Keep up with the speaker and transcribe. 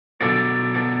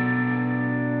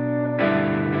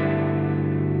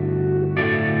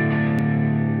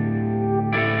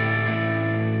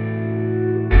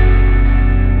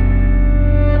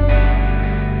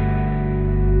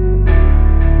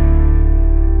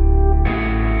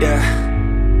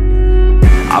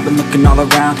I've been looking all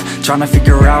around, trying to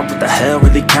figure out what the hell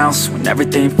really counts, when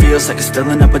everything feels like it's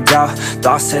filling up a doubt.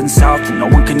 Thoughts heading south and no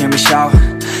one can hear me shout,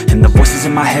 and the voices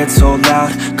in my head so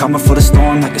loud, coming for the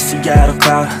storm like a Seattle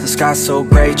cloud. The sky's so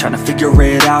gray, trying to figure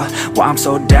it out, why I'm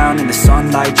so down in the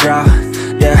sunlight drought.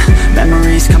 Yeah,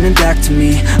 memories coming back to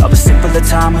me of a simpler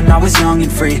time when I was young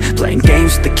and free, playing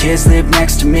games with the kids lived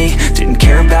next to me. Didn't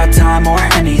care about time or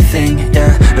anything,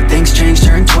 yeah. But things changed,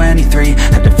 turned 23.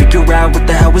 Had to figure out what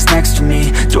the hell was next for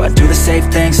me. Do I do the safe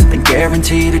thing, something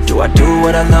guaranteed, or do I do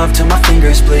what I love till my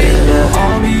fingers bleed? It'll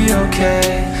all be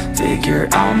okay, figure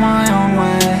out my own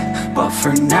way. But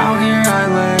for now here I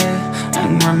lay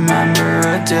and remember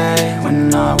a day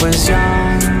when I was young